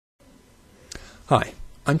Hi,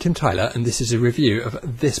 I'm Tim Tyler, and this is a review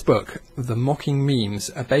of this book, The Mocking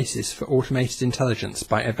Memes, A Basis for Automated Intelligence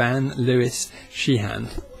by Ivan Louis Sheehan.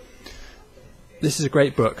 This is a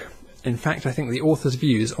great book. In fact, I think the author's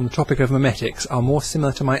views on the topic of memetics are more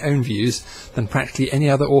similar to my own views than practically any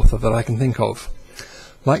other author that I can think of.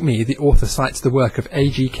 Like me, the author cites the work of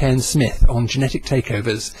A.G. Cairns-Smith on genetic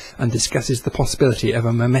takeovers and discusses the possibility of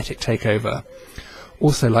a memetic takeover.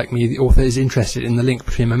 Also, like me, the author is interested in the link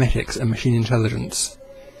between memetics and machine intelligence.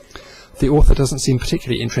 The author doesn't seem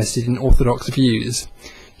particularly interested in orthodox views.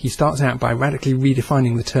 He starts out by radically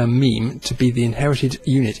redefining the term meme to be the inherited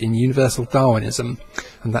unit in universal Darwinism,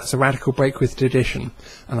 and that's a radical break with tradition,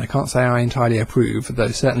 and I can't say I entirely approve, though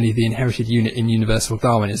certainly the inherited unit in universal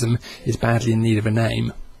Darwinism is badly in need of a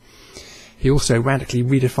name. He also radically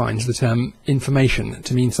redefines the term information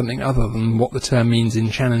to mean something other than what the term means in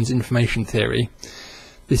Shannon's information theory.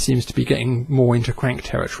 This seems to be getting more into crank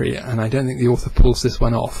territory, and I don't think the author pulls this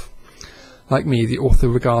one off. Like me, the author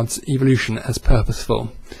regards evolution as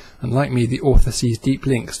purposeful, and like me, the author sees deep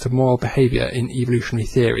links to moral behaviour in evolutionary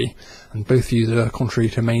theory, and both views are contrary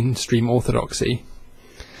to mainstream orthodoxy.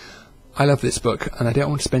 I love this book, and I don't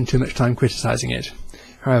want to spend too much time criticising it.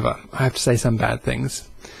 However, I have to say some bad things.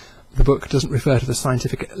 The book doesn't refer to the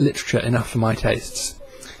scientific literature enough for my tastes.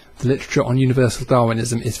 The literature on universal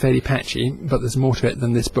Darwinism is fairly patchy, but there's more to it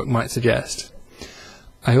than this book might suggest.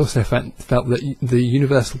 I also felt that the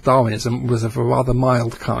universal Darwinism was of a rather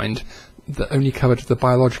mild kind that only covered the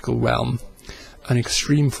biological realm. An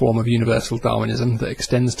extreme form of universal Darwinism that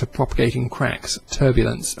extends to propagating cracks,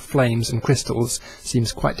 turbulence, flames and crystals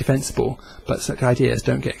seems quite defensible, but such ideas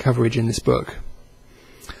don't get coverage in this book.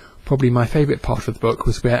 Probably my favourite part of the book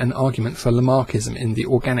was where an argument for Lamarckism in the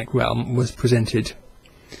organic realm was presented.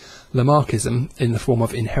 Lamarckism, in the form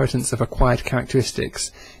of inheritance of acquired characteristics,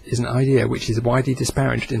 is an idea which is widely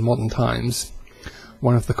disparaged in modern times.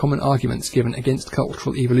 One of the common arguments given against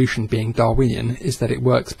cultural evolution being Darwinian is that it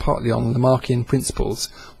works partly on Lamarckian principles,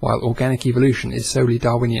 while organic evolution is solely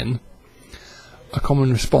Darwinian. A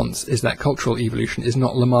common response is that cultural evolution is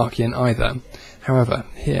not Lamarckian either. However,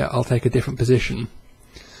 here I'll take a different position.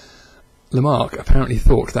 Lamarck apparently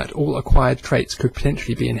thought that all acquired traits could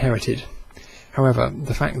potentially be inherited. However,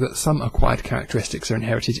 the fact that some acquired characteristics are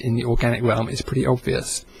inherited in the organic realm is pretty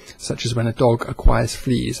obvious, such as when a dog acquires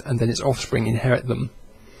fleas and then its offspring inherit them.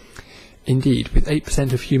 Indeed, with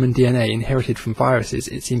 8% of human DNA inherited from viruses,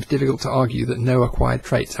 it seems difficult to argue that no acquired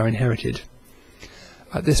traits are inherited.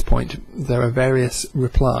 At this point, there are various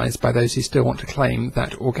replies by those who still want to claim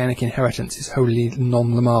that organic inheritance is wholly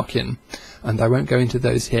non-Lamarckian, and I won't go into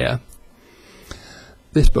those here.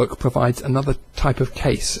 This book provides another type of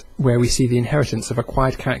case where we see the inheritance of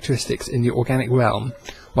acquired characteristics in the organic realm,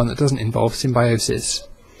 one that doesn't involve symbiosis.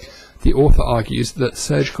 The author argues that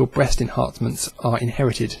surgical breast enhancements are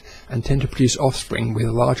inherited and tend to produce offspring with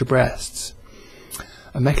larger breasts.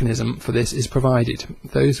 A mechanism for this is provided.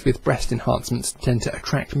 Those with breast enhancements tend to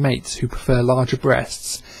attract mates who prefer larger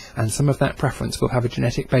breasts, and some of that preference will have a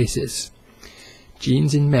genetic basis.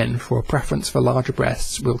 Genes in men for a preference for larger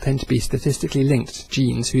breasts will tend to be statistically linked to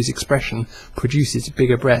genes whose expression produces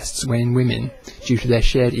bigger breasts when in women, due to their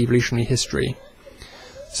shared evolutionary history.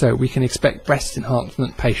 So we can expect breast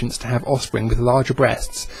enhancement patients to have offspring with larger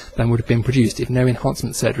breasts than would have been produced if no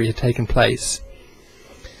enhancement surgery had taken place.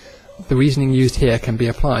 The reasoning used here can be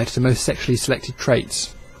applied to most sexually selected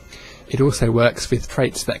traits. It also works with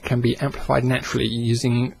traits that can be amplified naturally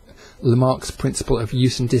using Lamarck's principle of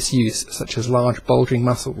use and disuse, such as large bulging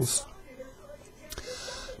muscles.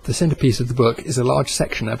 The centrepiece of the book is a large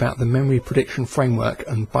section about the memory prediction framework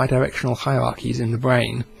and bidirectional hierarchies in the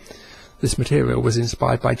brain. This material was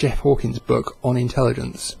inspired by Jeff Hawkins' book On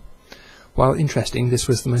Intelligence. While interesting, this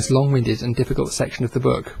was the most long-winded and difficult section of the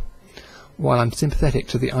book. While I'm sympathetic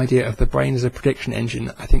to the idea of the brain as a prediction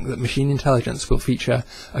engine, I think that machine intelligence will feature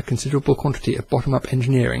a considerable quantity of bottom-up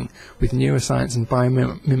engineering, with neuroscience and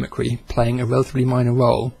biomimicry playing a relatively minor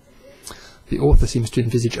role. The author seems to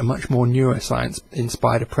envisage a much more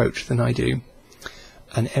neuroscience-inspired approach than I do.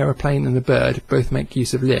 An aeroplane and a bird both make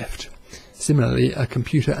use of lift. Similarly, a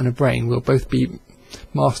computer and a brain will both be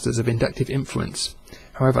masters of inductive inference.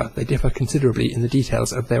 However, they differ considerably in the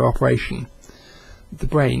details of their operation. The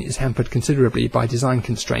brain is hampered considerably by design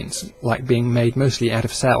constraints, like being made mostly out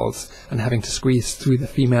of cells and having to squeeze through the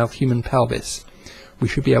female human pelvis. We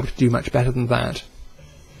should be able to do much better than that.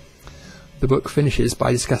 The book finishes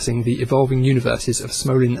by discussing the evolving universes of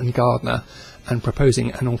Smolin and Gardner, and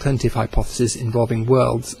proposing an alternative hypothesis involving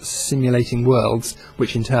worlds simulating worlds,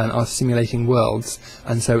 which in turn are simulating worlds,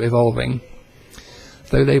 and so evolving.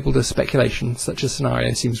 Though labelled as speculation, such a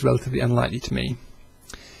scenario seems relatively unlikely to me.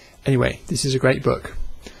 Anyway, this is a great book.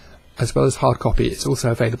 As well as hard copy, it's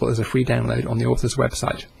also available as a free download on the author's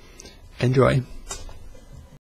website. Enjoy.